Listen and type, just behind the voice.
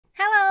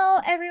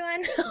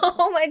everyone,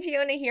 my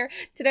Giona here.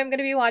 Today I'm going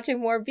to be watching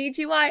more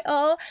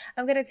BGYO.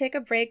 I'm going to take a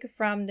break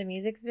from the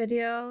music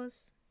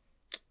videos,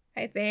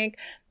 I think.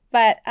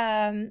 But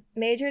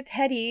Major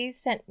Teddy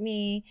sent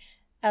me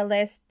a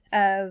list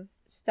of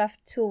stuff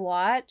to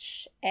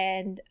watch,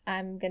 and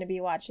I'm going to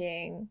be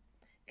watching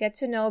Get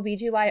to Know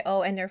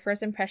BGYO and their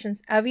first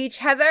impressions of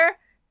each other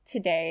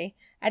today.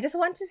 I just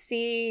want to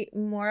see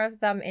more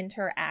of them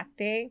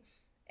interacting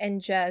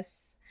and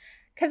just...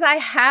 because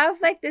I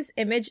have like this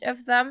image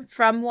of them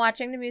from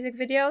watching the music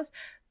videos,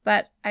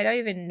 but I don't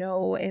even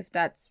know if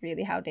that's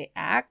really how they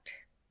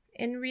act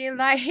in real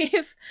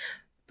life.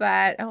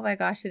 But oh my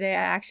gosh, today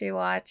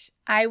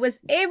I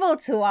was able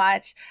to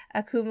watch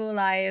Akumu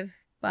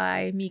Live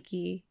by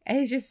Miki. And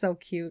he's just so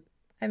cute.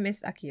 I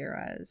miss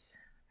Akira's.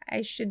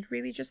 I should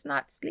really just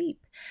not sleep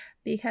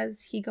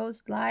because he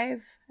goes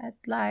live at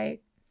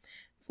like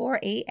 4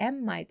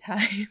 a.m. my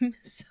time.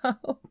 So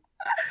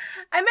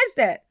I missed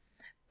it.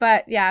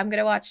 But yeah, I'm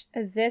going to watch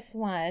this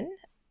one.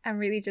 I'm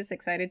really just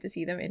excited to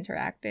see them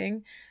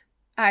interacting.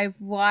 I've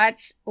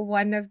watched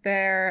one of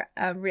their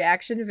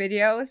reaction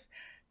videos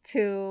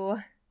to,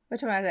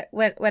 which one was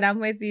it? When I'm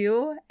With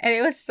You. And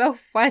it was so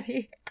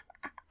funny.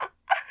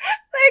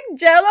 Like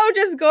Jello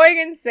just going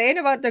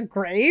insane about the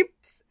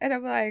grapes. And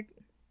I'm like,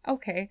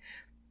 okay.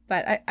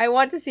 But I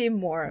want to see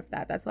more of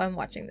that. That's why I'm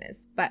watching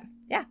this. But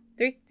yeah,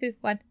 3, 2,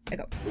 1, I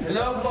go.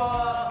 Hello po!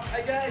 Hi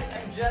guys,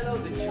 I'm Jello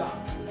the Chop.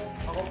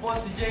 Ako po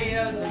si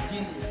JL the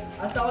Genius.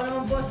 At ako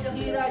naman po si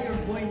Akira, your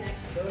boy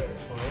next door.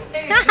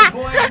 Hey, it's your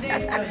boy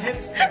Nick the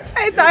Hipster.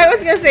 I thought I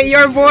was gonna say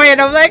your boy and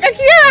I'm like,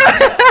 Akira!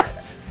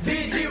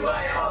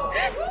 BGYO!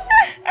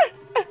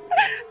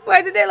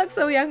 Why did they look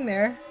so young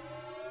there?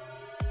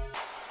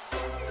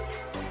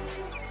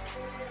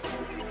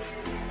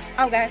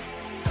 Okay.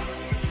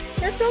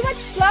 There's so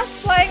much fluff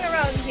flying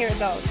around here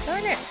though.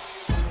 Darn it.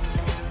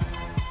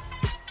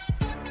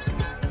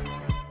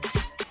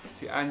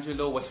 Si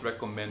Angelo was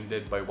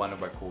recommended by one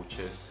of our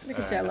coaches.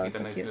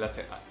 Nakita na nila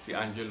si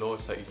Angelo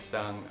sa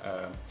isang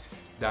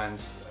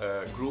dance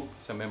group,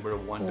 sa member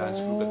of one dance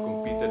group that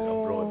competed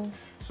abroad.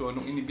 So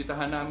nung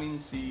inibitahan namin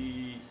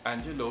si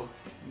Angelo,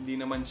 hindi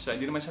naman siya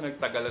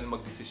nagtagalan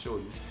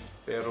magdesisyon.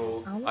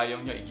 Pero ayaw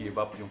niya i-give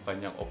up yung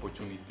kanyang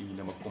opportunity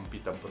na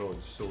mag-compete abroad.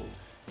 So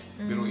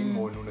biruin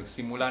mo, nung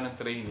nagsimula ng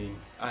training,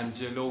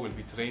 Angelo will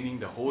be training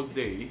the whole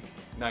day,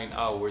 9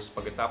 hours.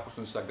 Pagkatapos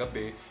nun sa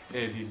gabi,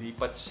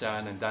 lilipat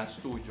siya ng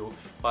dance studio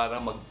para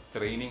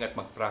mag-training at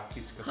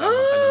mag-practice kasama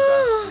ng kanyang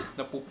dance group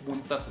na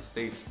pupunta sa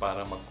States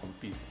para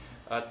mag-compete.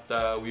 At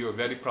we were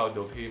very proud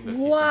of him that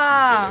he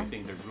competed. I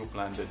think the group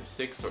landed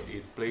 6th or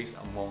 8th place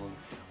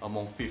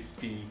among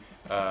 50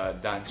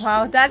 dance groups.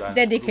 Wow, that's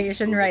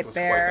dedication right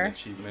there. Quite an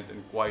achievement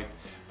and quite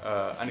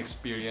an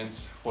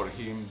experience for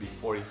him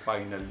before he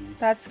finally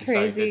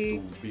decided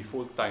to be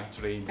full-time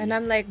training. And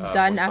I'm like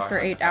done after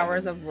 8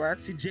 hours of work.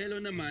 Si Jello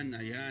naman,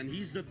 ayan,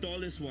 he's the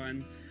tallest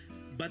one.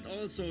 But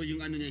also, yung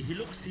ano niya, he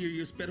looks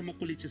serious pero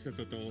makulit siya sa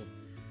totoo.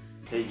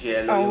 Hey,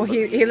 Jello. Oh,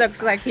 he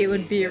looks like he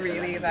would be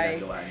really like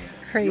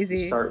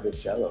crazy. Start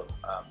with Jello.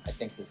 I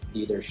think his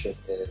leadership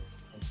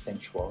is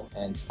instinctual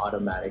and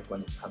automatic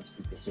when it comes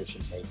to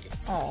decision making.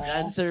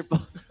 Answer po.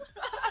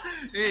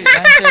 Hey,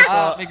 answer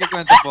po. May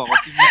kikwento po ako.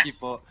 Si Mickey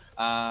po.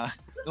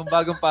 Nung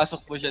bagong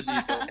pasok po siya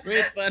dito.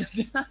 Wait, paano?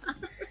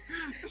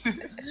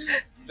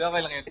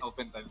 Okay lang yun,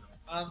 open time.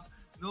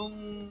 Nung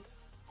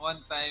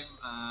one time,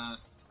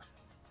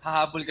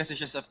 hahabol kasi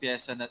siya sa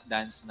pyesa na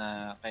dance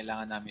na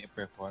kailangan namin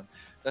i-perform.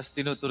 Tapos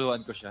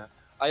tinuturuan ko siya.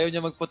 Ayaw niya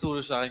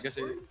magpaturo sa akin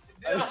kasi...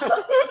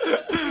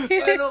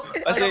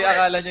 kasi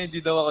akala niya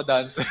hindi daw ako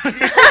dancer.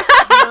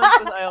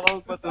 Ayaw ko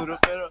magpaturo,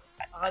 pero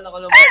akala ko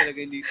lang talaga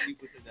hindi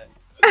ko sa dance.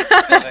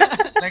 Okay.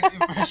 Next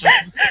impression.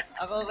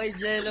 Ako kay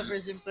Jello,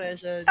 first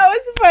impression. That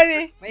was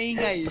funny.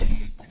 Maingay.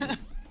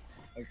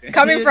 Okay.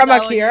 Coming from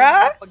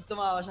Akira? Pag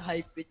tumawa sa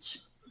high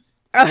pitch.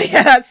 Oh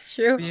yeah, that's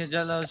true.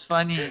 Jello was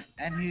funny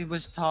and he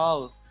was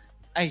tall.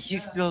 Ay,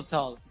 he's still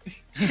tall.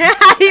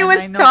 He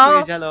was tall.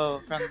 I know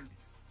Jello from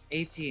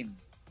 18.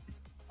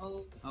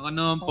 Oh. Ako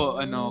naman po,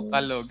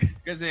 kalog.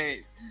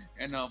 Kasi,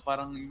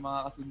 parang yung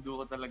mga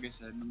kasundo ko talaga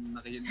siya nung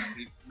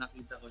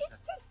nakita ko siya.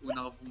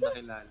 Una ko pong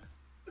nakilala.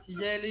 Si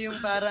Jello yung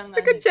parang...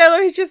 Look at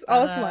Jello, he's just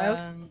all smiles.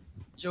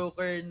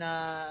 Joker na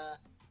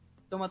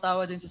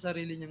tumatawa din sa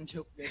sarili niyang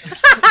joke.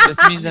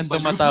 Tapos minsan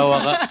tumatawa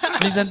ka.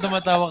 Minsan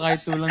tumatawa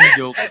kahit tulang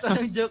joke. Kahit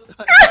tulang joke.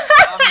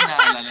 Kami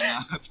naalala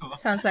na ako.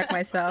 Sounds like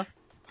myself.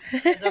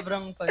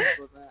 Sobrang fun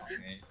po.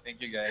 Okay, thank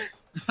you guys.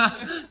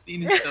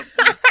 Tinis ka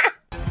po.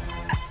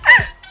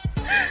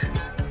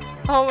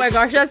 Oh my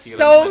gosh, that's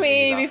so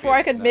me. Before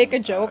I could make a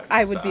joke,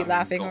 I would be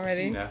laughing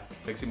already.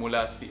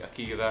 Nagsimula si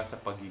Akira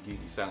sa pagiging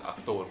isang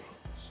aktor.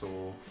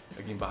 So,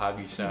 naging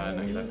bahagi siya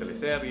ng ilang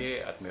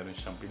teleserye at meron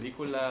siyang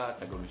pelikula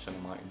at nagkaroon siya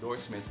ng mga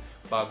endorsements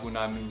bago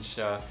namin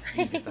siya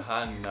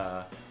imbitahan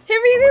na He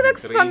really maging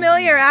looks trainee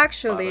familiar,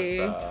 actually.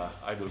 para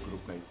sa idol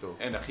group na ito.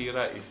 And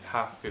Akira is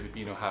half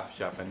Filipino, half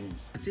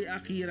Japanese. At si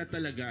Akira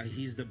talaga,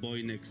 he's the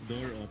boy next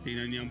door. O,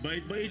 tingnan niya,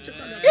 bait-bait siya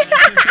talaga.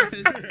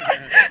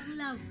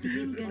 Love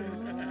team,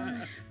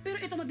 gano'n. Pero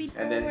ito mabilis.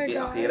 And then si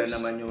Akira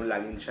naman yung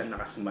laging siya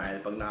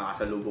nakasmile. Pag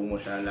nakakasalubong mo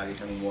siya, lagi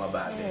siyang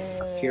bumabati.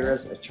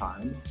 Akira's a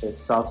charm. His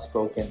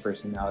soft-spoken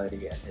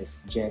personality and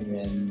his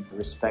genuine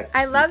respect.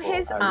 I love people,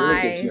 his really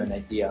gives you an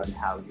eyes. idea on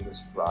how he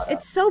was brought up.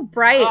 It's so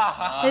bright.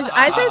 His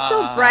eyes are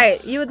so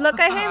bright. You would look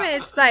at him and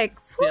it's like,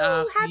 Si woo,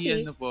 Aki,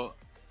 happy. ano po,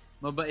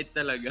 mabait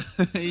talaga.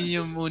 Yun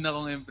yung una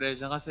kong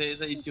impression. Kasi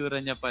sa itsura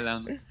niya pa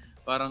lang,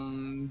 parang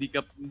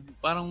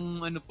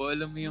parang ano po,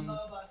 alam mo yung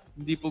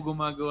hindi po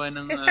gumagawa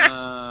ng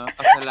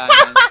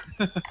kasalanan.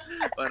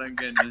 Parang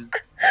ganun.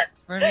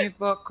 For me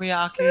po,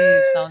 Kuya Aki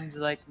sounds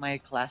like my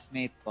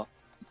classmate po.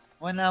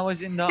 When I was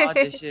in the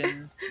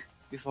audition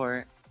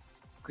before,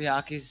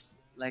 Kuya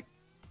Aki's like,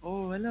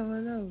 oh,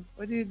 hello.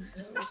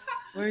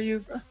 Where are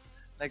you from?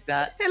 Like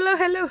that.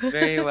 Hello.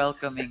 Very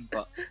welcoming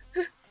po.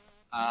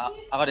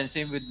 Ako din,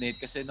 same with Nate.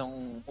 Kasi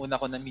nung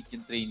una ko na-meet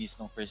yung trainees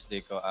nung first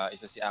day ko,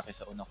 isa si Aki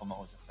sa unang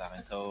kumausap sa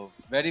akin. So,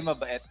 very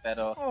mabait,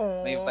 pero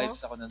may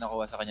vibes ako na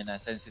nakuha sa kanya na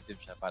sensitive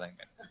siya. Parang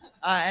gano'n.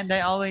 And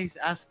I always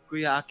ask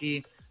Kuya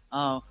Aki,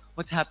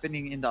 what's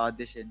happening in the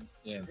audition?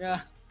 Yes.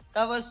 Yeah.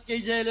 Tapos kay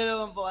Jello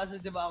naman po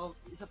kasi 'di ba ako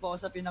isa po ako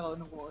sa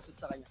pinakaunang kumausap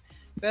sa kanya.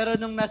 Pero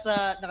nung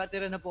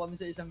nakatira na po kami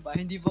sa isang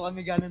bahay, hindi po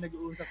kami gano'n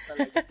nag-uusap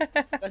talaga.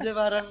 Kasi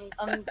parang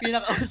ang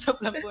pinakausap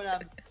lang po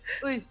namin,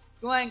 uy,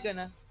 kumain ka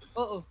na?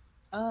 Oo.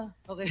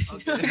 Okay.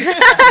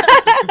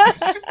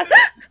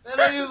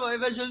 Pero yun po,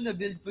 eventually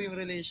na-build po yung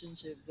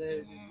relationship.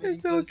 That's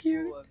so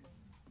cute.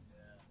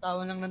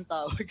 Tawa lang ng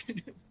tawa.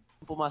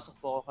 Pumasok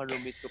po ako,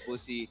 ka-roommate ko po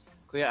si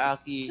Kuya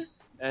Aki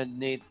and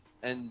Nate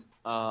and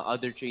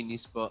other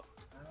trainees po.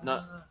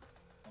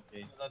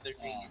 Okay. Another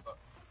trainee po.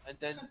 And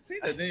then,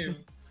 Say the name.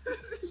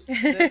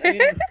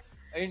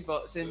 ayun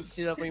po, since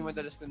sila po yung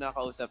madalas ko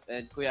nakausap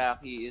and Kuya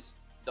Aki is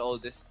the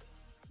oldest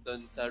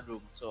doon sa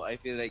room. So I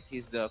feel like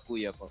he's the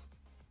kuya po.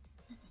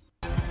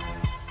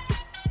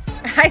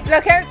 I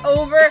still can't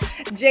over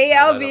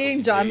JL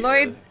being John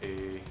Lloyd.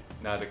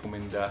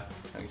 Na-rekomenda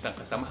ng isang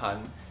kasamahan.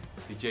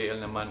 Si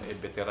JL naman ay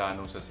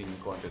veterano sa singing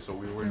contest. So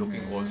we were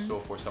looking also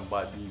for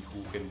somebody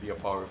who can be a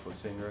powerful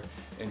singer.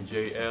 And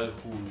JL,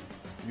 who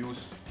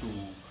used to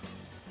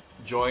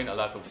join a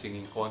lot of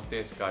singing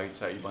contests kahit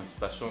sa ibang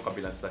stasyon,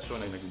 kabilang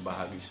stasyon ay naging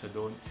bahagi siya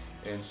doon.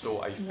 And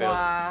so I felt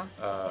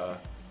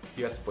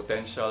he has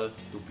potential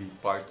to be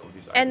part of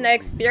this. And the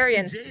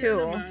experience si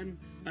too. Naman,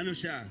 ano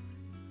siya?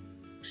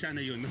 Siya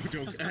na yun, no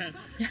joke.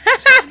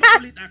 Siya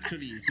makulit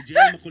actually. Si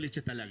JL makulit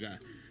siya talaga.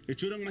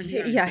 Itsurang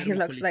mahihain, Yeah, pero he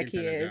looks makulit like niya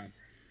he talaga.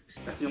 is.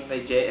 Tapos yung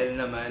kay JL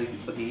naman,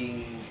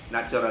 pagiging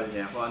natural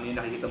niya. Kung ano yung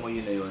nakikita mo,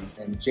 yun na yun.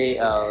 And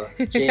JL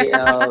with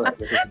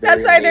his very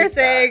That's why they're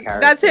laid-back saying, character,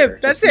 that's him,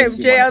 just that's him, makes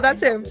you JL, wanna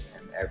that's hang him. out with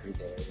him every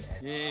day.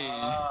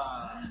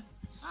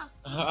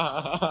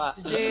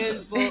 Si JL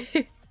po,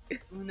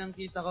 unang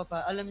kita ko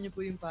pa, alam niyo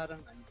po yung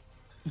parang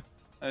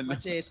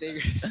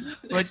machete.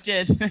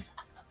 Machete.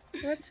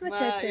 What's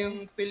machete?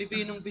 Yung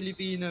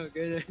Pilipinong-Pilipino,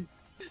 gano'n.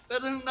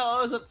 Pero nung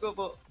nakausap ko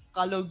po,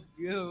 kalog,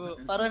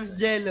 parang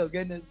Jello,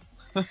 gano'n.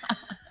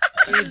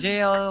 Kuya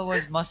JL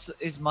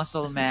is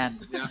muscle man.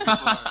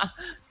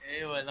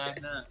 Wala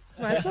na.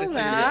 Muscle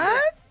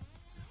man?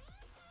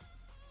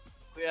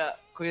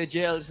 Kuya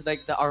JL is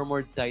like the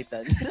armored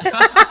titan.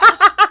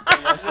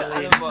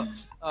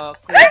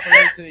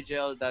 Kuya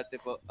JL dati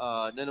po,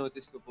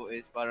 na-notice ko po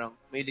is parang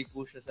mahilig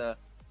po siya sa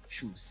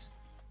shoes.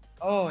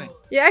 Oh,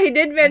 Yeah, he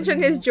did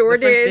mention his the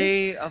Jordans. first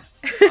day of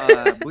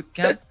boot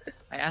camp,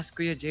 I asked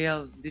Kuya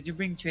JL, did you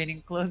bring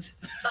training clothes?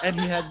 And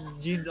he had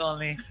jeans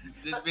only.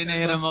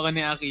 Pinahiram ako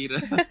ni Akira.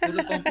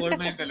 Puro pang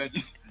forma yung tala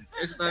niya.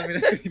 Kasi dami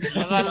na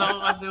Akala ko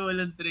kasi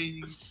walang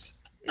training.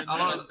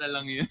 Kanta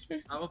lang yun.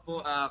 Ako po,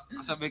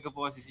 kasabay ko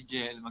po kasi si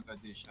JL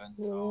mag-audition.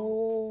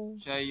 So,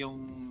 siya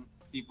yung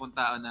tipong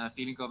tao na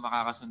feeling ko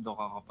makakasundo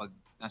ko kapag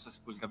nasa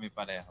school kami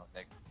pareho.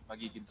 Like,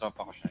 magiging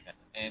tropa ko siya.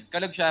 Ganun. And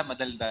kalab siya,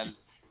 madaldal.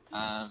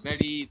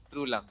 Very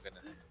true lang.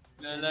 Ganun.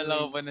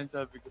 Naalala ko pa nang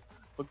sabi ko,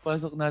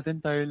 pagpasok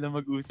natin tayo lang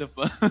mag-usap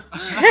pa.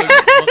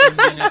 Pag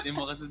hindi natin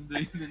makasundo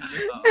yun.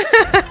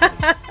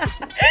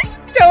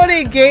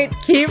 Totally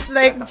gatekeep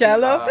like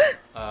Jello.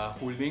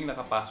 Huling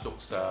nakapasok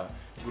sa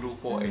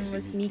grupo ay si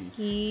was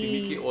Mickey. Si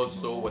Mickey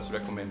also was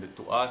recommended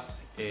to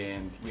us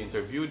and we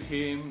interviewed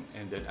him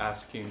and then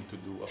asked him to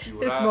do a few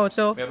His raps.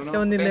 motto, Meron "You ng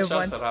only live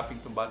potential once." sa rapping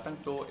tong batang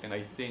to and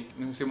I think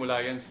nung simula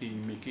yan si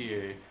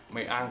Mickey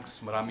may angst,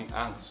 maraming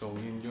angst. So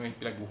yun yung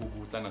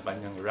pinaghuhugutan ng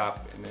kanyang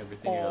rap and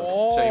everything else.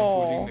 Siya yung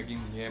huling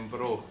naging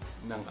miyembro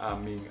ng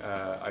aming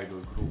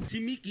idol group. Si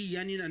Mickey,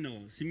 yan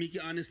yung si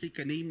Mickey honestly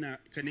kaname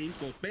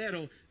ko,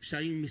 pero siya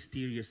yung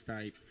mysterious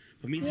type.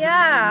 Paminsan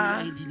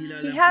hindi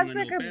nila alam he has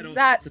kung like pero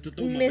that sa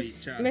totoo mabait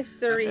siya.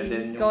 mystery And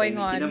then yung going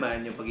kay Mickey on. naman,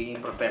 yung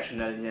pagiging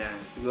professional niya.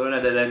 Siguro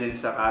nadala din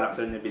sa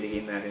character na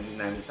binigay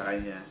namin sa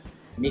kanya.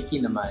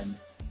 Mickey naman,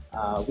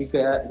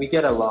 We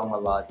get along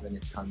a lot when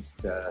it comes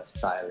to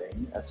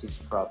styling, as he's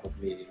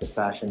probably the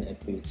fashion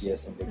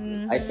enthusiast in the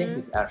group. I think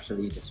he's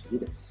actually the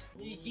sweetest.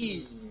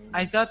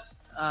 I thought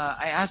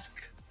I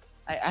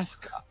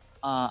asked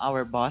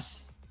our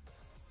boss,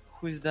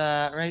 who's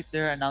the right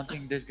there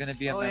announcing there's gonna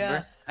be a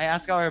member. Yeah. I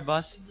asked our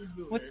boss,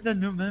 what's the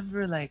new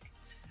member like?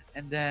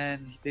 And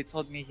then they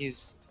told me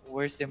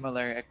we're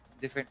similar,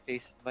 different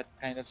face, but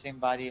kind of same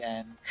body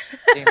and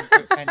same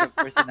kind of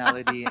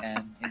personality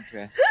and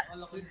interest.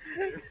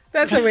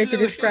 That's a way to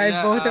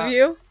describe both of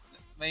you.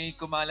 May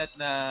kumalat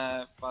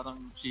na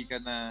parang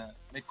chika na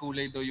may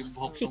kulay daw yung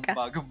buhok ng Chika.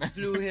 bagong member.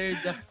 Blue hair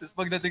daw. Tapos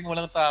pagdating mo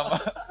lang tama.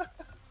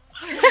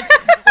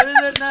 Pero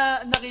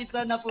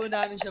nakita na po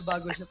namin siya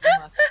bago siya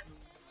pumasok.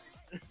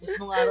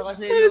 Mismong araw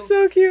kasi That is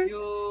so cute.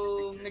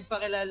 yung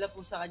nagpakilala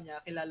po sa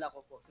kanya, kilala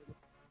ko po.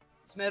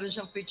 Tapos meron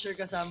siyang picture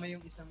kasama yung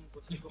isang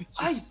boss ko.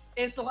 Ay!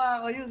 Eto ka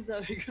ako yun,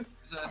 sabi ko.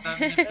 Sa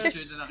dami ng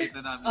picture na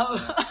nakita namin sa...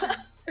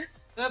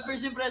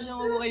 First impression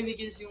ko po kay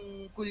Mickey is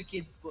yung cool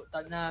kid po,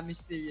 na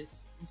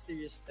mysterious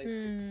type.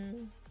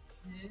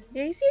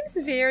 Yeah, he seems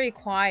very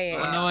quiet.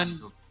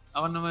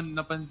 Ako naman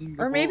napansin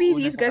ko Or po, maybe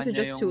una these sa guys are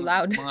kanya just yung too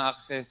loud. mga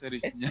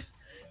accessories niya.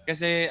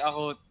 Kasi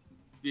ako,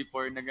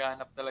 before,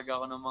 naghahanap talaga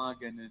ako ng mga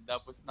ganun.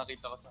 Tapos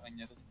nakita ko sa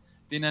kanya. Tapos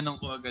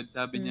tinanong ko agad,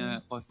 sabi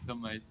niya,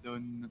 customized.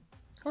 So,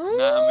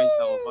 na-amaze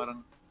ako. Parang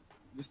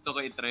gusto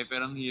ko i-try,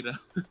 pero ang hirap.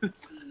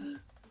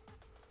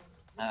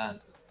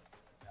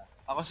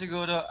 Ako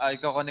siguro,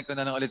 iko-connect ko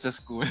na lang ulit sa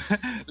school.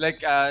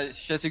 Like,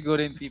 siya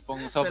siguro yung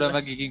tipong sobrang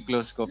magiging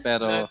close ko.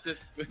 Pero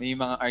may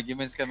mga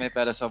arguments kami,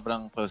 pero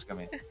sobrang close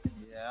kami.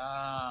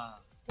 Yeah.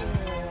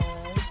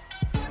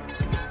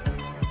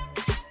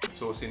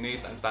 So si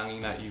Nate ang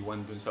tanging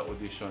naiwan dun sa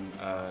audition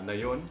na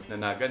yon na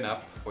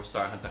naganap for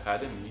Star Hunt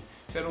Academy.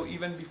 Pero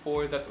even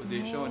before that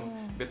audition,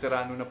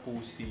 veterano na po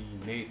si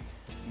Nate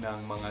ng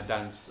mga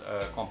dance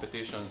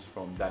competitions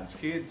from Dance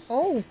Kids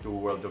to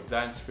World of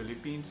Dance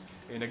Philippines.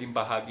 Naging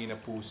bahagi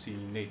na po si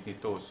Nate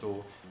nito.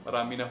 So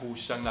marami na po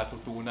siyang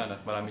natutunan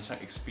at marami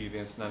siyang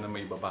experience na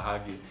may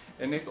ibabahagi.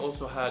 And Nate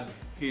also had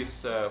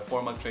his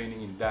formal training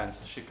in dance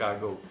sa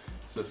Chicago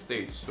sa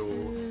States. So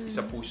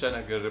isa po siya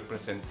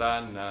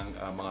nagre-representa ng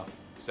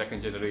mga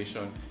second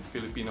generation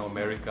Filipino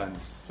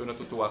Americans. So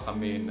natutuwa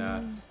kami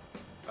na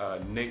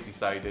Nate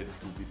decided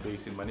to be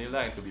based in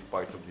Manila and to be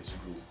part of this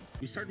group.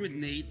 We start with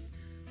Nate.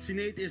 Si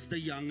Nate is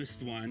the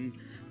youngest one,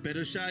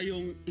 pero siya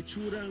yung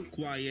itsurang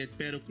quiet,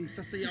 pero kung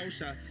sasayaw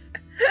siya,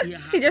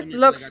 He just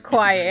looks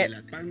quiet.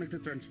 Parang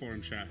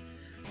nagtatransform siya.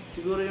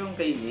 Siguro yung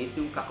kay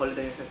Nate, yung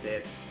kakulitan niya sa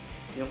set,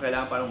 yung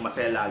kailangan parang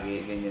masaya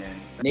lagi, ganyan.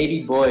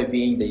 Nady boy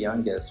being the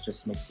youngest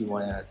just makes you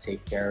want to take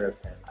care of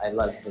him. I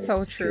love his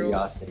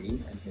curiosity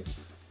and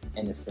his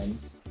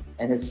innocence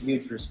and his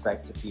huge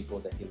respect to people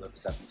that he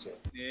looks up to.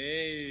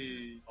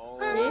 Hey!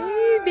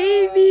 Hey,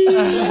 baby!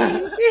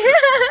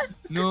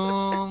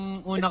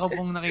 Nung una ko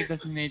pong nakita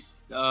si Nate,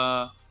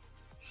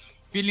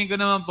 feeling ko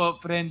naman po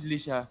friendly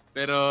siya.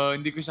 Pero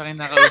hindi ko siya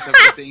kinakausap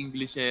kasi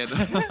Englishero.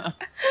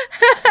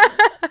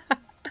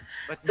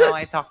 But now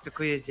I talk to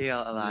Kuya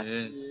JL a lot.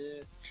 Yes.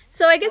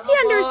 So I guess he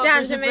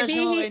understands, first and maybe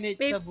impression ko he kay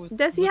Nate sa boot-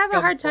 does he have a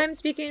bootcamp hard po. time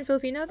speaking in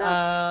Filipino though?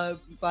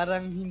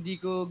 Parang hindi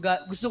ko,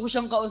 gusto ko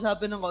siyang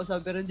kausapin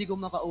pero hindi ko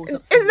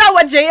makausap. Is that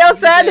what JL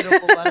said? Pero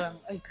po, parang,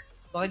 ay,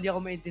 baka hindi ako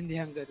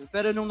maintindihan ganun.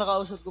 Pero nung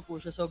nakausap ko po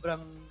siya,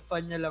 sobrang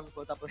fun niya lang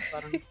po. Tapos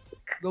parang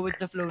go with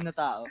the flow na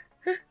tao.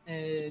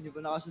 Yun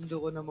po,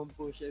 nakasundo ko naman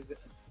po siya.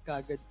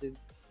 Kagad din.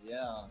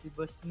 Yeah. Si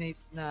Boss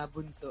Nate na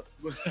bunso.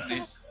 Boss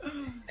Nate.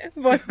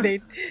 Boss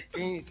Nate.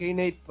 Kay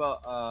Nate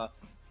po,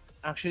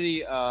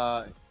 actually,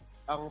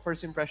 ang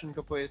first impression ko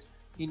po is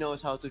he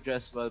knows how to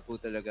dress well po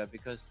talaga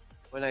because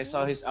when I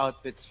saw his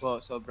outfits po,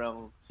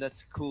 sobrang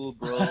that's cool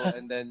bro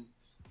and then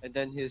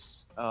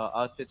his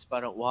outfits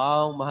parang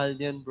wow, mahal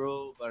niyan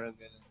bro, parang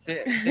ganun.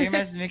 Same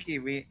as Mickey,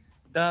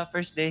 the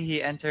first day he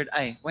entered,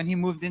 when he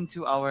moved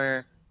into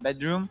our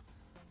bedroom,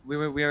 we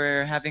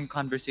were having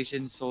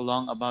conversations so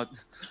long about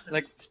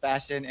like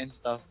fashion and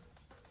stuff.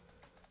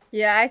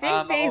 Yeah, I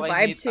think they Ako kay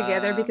vibe Nate,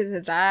 together because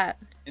of that.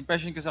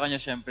 Impression ko sa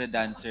kanya, syempre,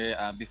 dancer.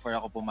 Before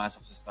ako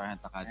pumasok sa Star Hunt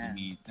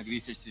Academy,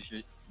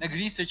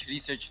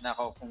 nag-research na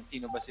ako kung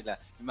sino ba sila,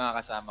 yung mga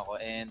kasama ko.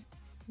 And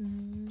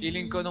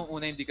feeling ko nung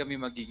una hindi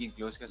kami magiging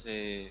close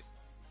kasi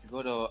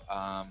siguro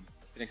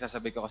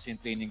pinagsasabay ko kasi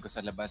yung training ko sa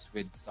labas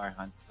with Star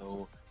Hunt.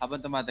 So habang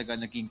tumatagal,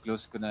 naging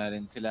close ko na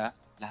rin sila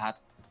lahat,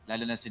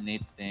 lalo na si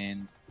Nate.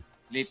 And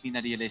lately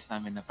na-realize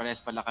namin na parehas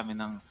pala kami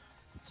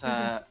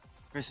sa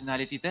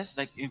personality test,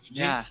 like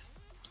INFJ.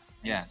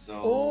 Yeah,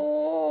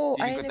 so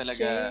feeling ko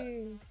talaga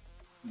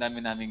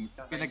dami naming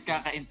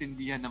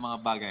pinagkakaintindihan ng mga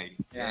bagay.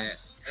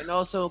 Yes. And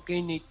also,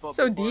 kay Nate po,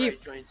 So before deep.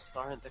 I joined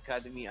Star Hunt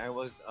Academy, I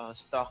was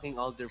stalking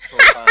all their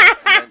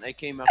profiles and then I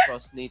came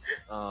across Nate's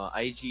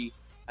IG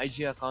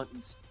account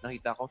and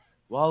nakita ko,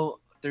 wow,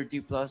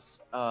 30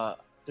 plus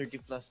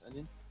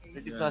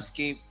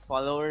K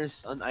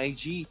followers on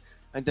IG.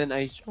 And then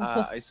I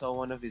saw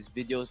one of his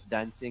videos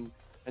dancing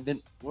and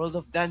then World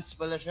of Dance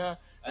pala siya.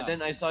 And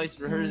then I saw his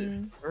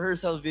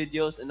rehearsal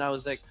videos and I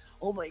was like,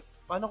 oh my,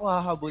 paano ko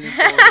hahabulin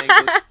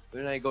to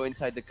when I go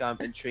inside the camp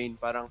and train?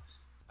 Parang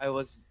I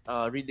was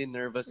really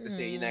nervous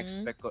kasi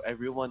ina-expect ko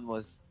everyone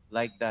was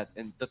like that.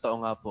 And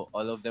totoo nga po,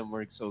 all of them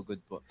worked so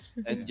good po.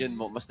 And yun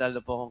mo, mas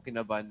lalo po akong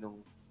kinabahan nung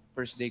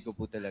first day ko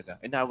po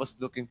talaga. And I was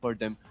looking for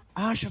them.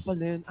 Siya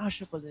palin.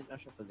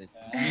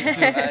 Me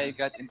too, I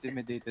got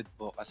intimidated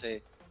po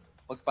kasi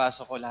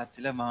pagpasok ko lahat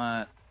sila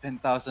mga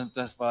 10,000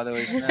 plus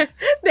followers na.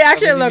 They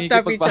actually looked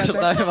up each pagpasok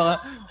other. tayo mga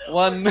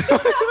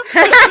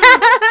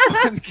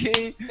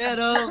 1K.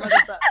 Pero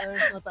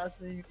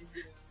mataas na yung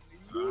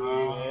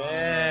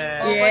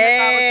Yeah.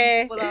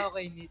 Natakot po pala ako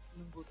kay Nate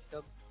nung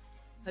bootcamp.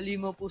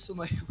 Halimaw po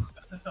sumayo.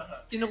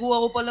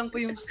 Kinukuha ko pa lang po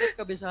yung step,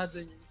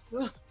 kabisado niya.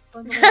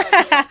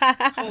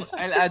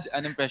 I'll add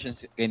an impression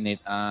kay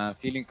Nate.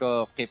 Feeling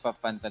ko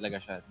K-pop fan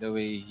talaga siya. The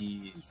way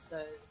he...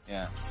 style.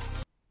 Yeah.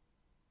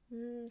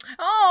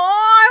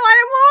 Oh, I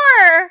wanted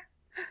more!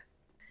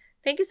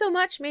 Thank you so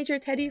much,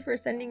 Major Teddy, for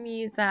sending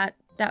me that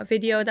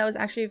video. That was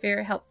actually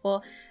very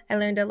helpful.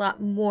 I learned a lot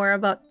more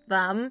about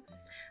them.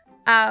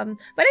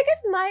 But I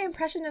guess my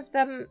impression of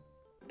them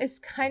is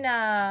kind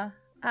of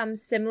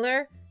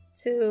similar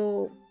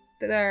to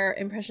their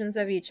impressions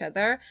of each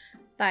other.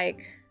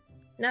 Like,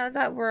 now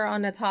that we're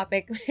on a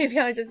topic, maybe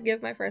I'll just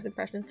give my first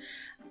impression.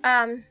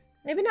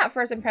 Maybe not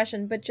first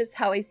impression, but just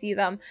how I see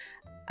them.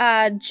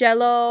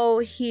 Jello,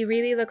 he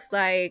really looks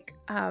like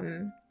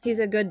he's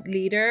a good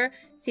leader.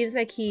 Seems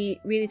like he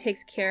really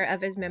takes care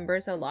of his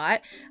members a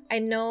lot. I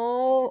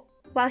know,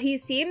 well, he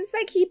seems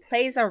like he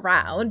plays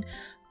around,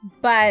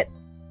 but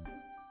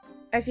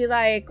I feel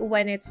like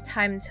when it's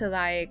time to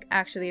like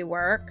actually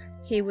work,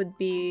 he would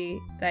be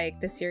like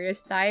the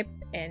serious type,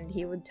 and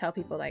he would tell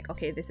people like,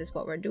 okay, this is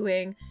what we're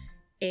doing,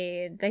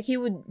 and like he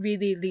would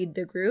really lead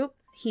the group.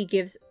 He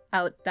gives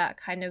out that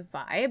kind of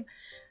vibe.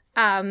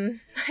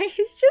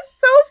 He's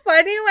just so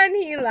funny when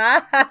he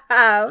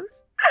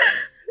laughs.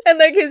 And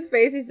like his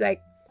face is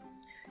like,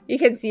 you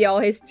can see all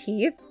his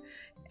teeth,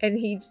 and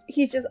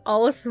he's just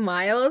all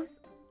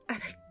smiles.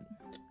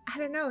 I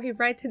don't know, he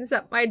brightens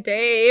up my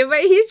day, but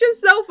he's just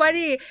so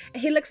funny.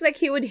 He looks like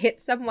he would hit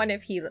someone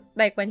if he,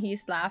 like, when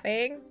he's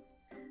laughing.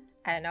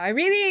 I don't know, I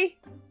really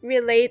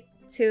relate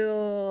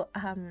to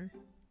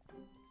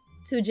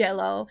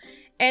Jello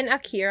and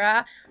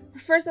Akira.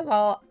 First of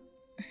all,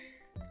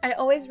 I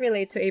always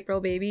relate to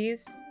April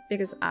babies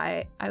because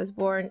I was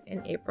born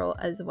in April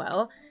as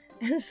well.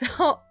 And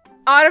so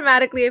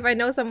automatically, if I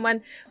know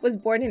someone was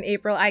born in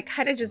April, I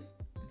kind of just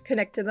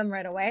connect to them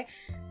right away.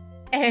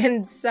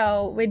 And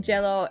so with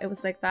Jello, it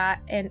was like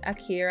that, and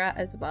Akira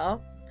as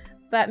well.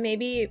 But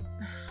maybe,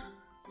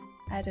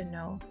 I don't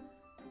know,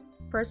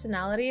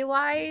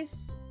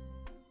 personality-wise,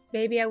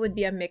 maybe I would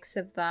be a mix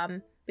of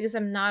them because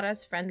I'm not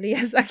as friendly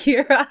as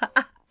Akira.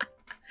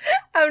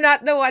 I'm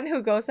not the one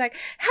who goes like,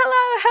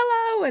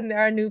 hello, when there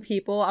are new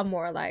people. I'm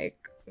more like,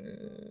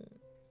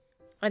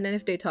 and then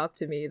if they talk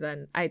to me,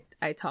 then I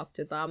talk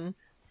to them.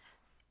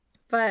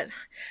 But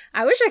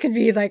I wish I could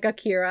be like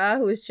Akira,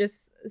 who's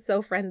just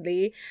so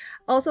friendly.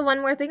 Also, one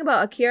more thing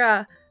about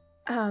Akira,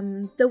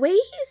 the way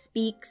he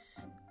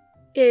speaks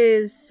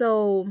is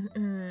so,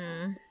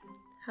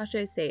 how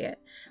should I say it?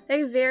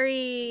 Like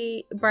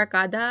very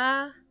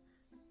barkada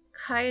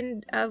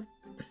kind of,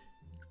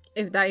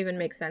 if that even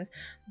makes sense.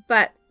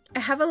 But I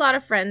have a lot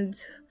of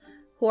friends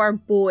who are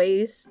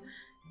boys,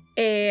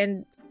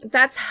 and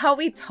that's how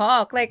we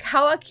talk. Like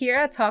how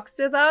Akira talks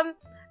to them,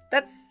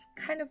 that's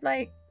kind of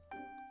like,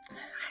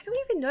 I don't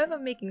even know if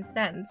I'm making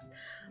sense,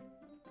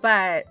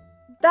 but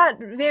that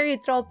very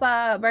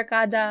tropa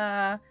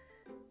barkada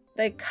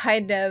like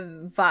kind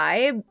of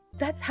vibe,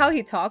 that's how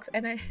he talks,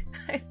 and I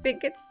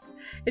think it's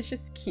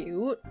just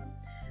cute.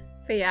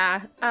 But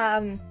yeah,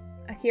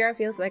 Akira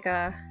feels like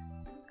a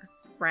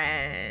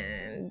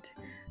friend,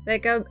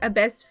 like a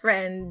best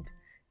friend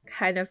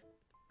kind of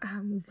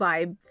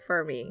vibe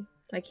for me.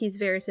 Like he's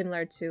very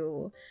similar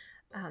to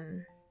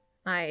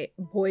my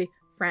boy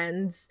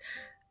friends.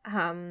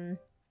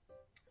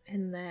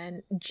 And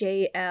then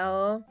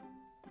JL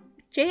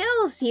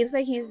seems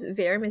like he's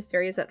very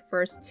mysterious at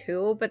first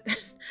too, but then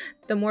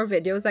the more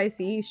videos I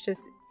see, he's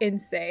just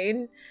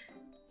insane.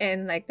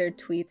 And like their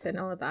tweets and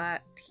all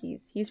that,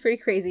 he's pretty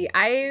crazy.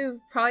 I've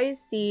probably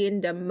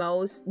seen the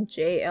most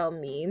JL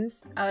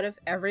memes out of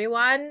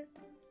everyone.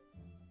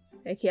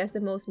 Like he has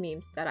the most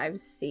memes that I've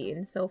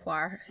seen so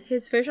far.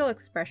 His facial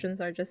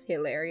expressions are just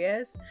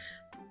hilarious.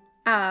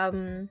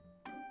 But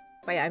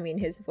yeah, I mean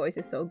his voice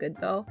is so good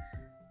though.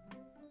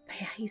 But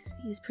yeah,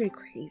 he's pretty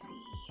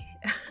crazy.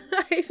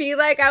 I feel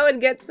like I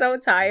would get so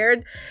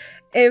tired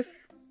if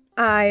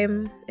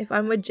I'm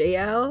with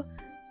JL.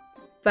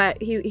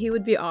 But he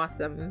would be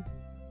awesome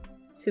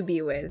to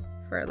be with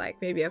for like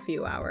maybe a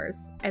few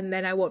hours, and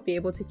then I won't be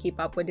able to keep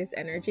up with his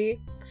energy.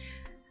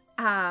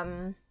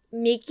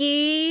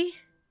 Mickey,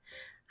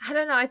 I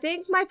don't know, I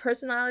think my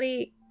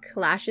personality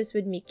clashes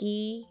with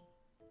Mickey.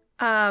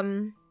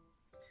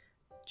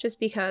 Just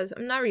because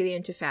I'm not really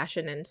into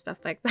fashion and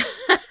stuff like that.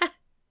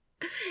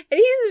 And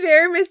he's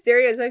very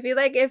mysterious. I feel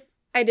like if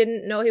I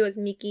didn't know he was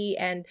Mickey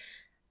and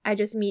I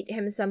just meet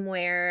him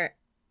somewhere,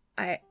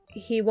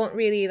 he won't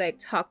really like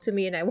talk to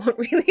me and I won't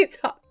really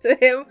talk to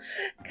him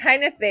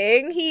kind of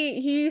thing.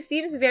 He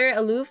seems very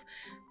aloof.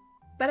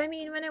 But I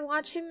mean, when I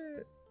watch him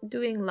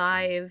doing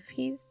live,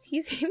 he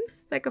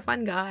seems like a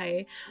fun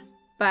guy.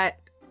 But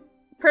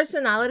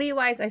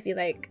personality-wise, I feel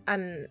like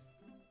I'm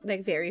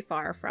like very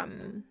far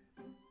from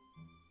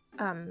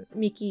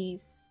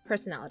Mickey's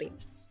personality.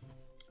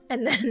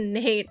 And then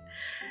Nate,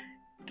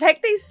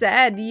 like they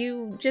said,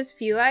 you just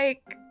feel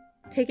like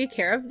taking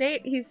care of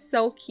Nate. He's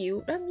so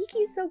cute.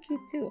 Mickey's so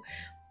cute too.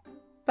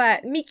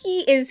 But Mickey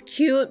is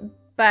cute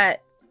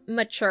but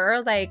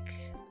mature, like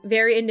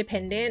very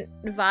independent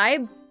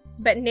vibe.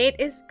 But Nate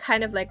is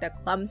kind of like the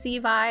clumsy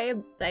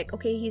vibe. Like,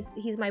 okay,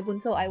 he's my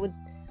bunso.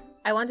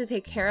 I want to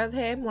take care of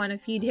him, want to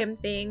feed him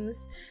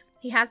things.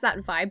 He has that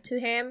vibe to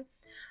him.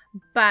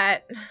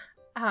 But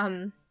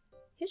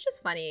he's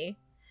just funny.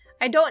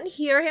 I don't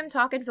hear him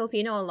talk in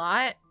Filipino a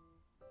lot.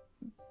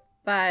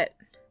 But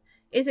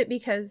is it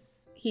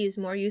because he's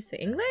more used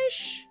to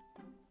English?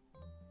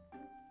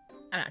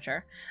 I'm not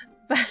sure.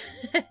 But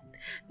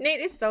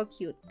Nate is so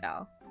cute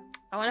though.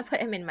 I want to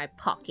put him in my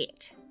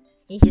pocket.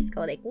 You just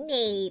go like,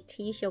 Nate,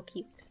 he's so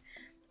cute.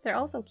 They're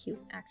all so cute,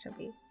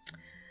 actually.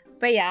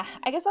 But yeah,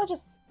 I guess I'll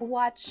just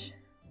watch.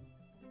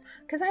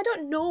 Because I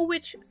don't know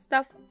which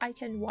stuff I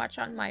can watch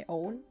on my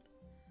own.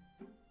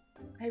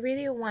 I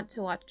really want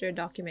to watch their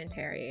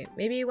documentary.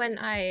 Maybe when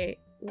I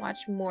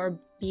watch more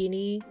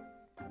Beanie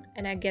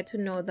and I get to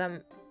know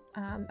them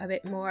a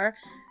bit more.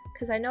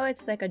 Because I know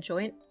it's like a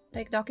joint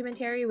like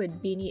documentary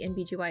with Beanie and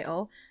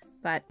BGYO.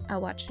 But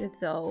I'll watch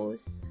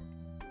those.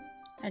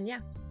 And yeah.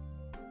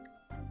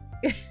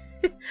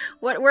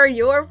 What were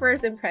your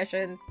first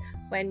impressions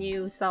when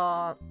you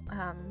saw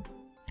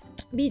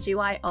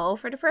BGYO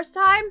for the first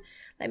time?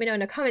 Let me know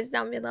in the comments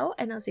down below,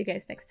 and I'll see you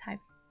guys next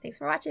time. Thanks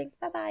for watching.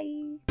 Bye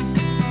bye.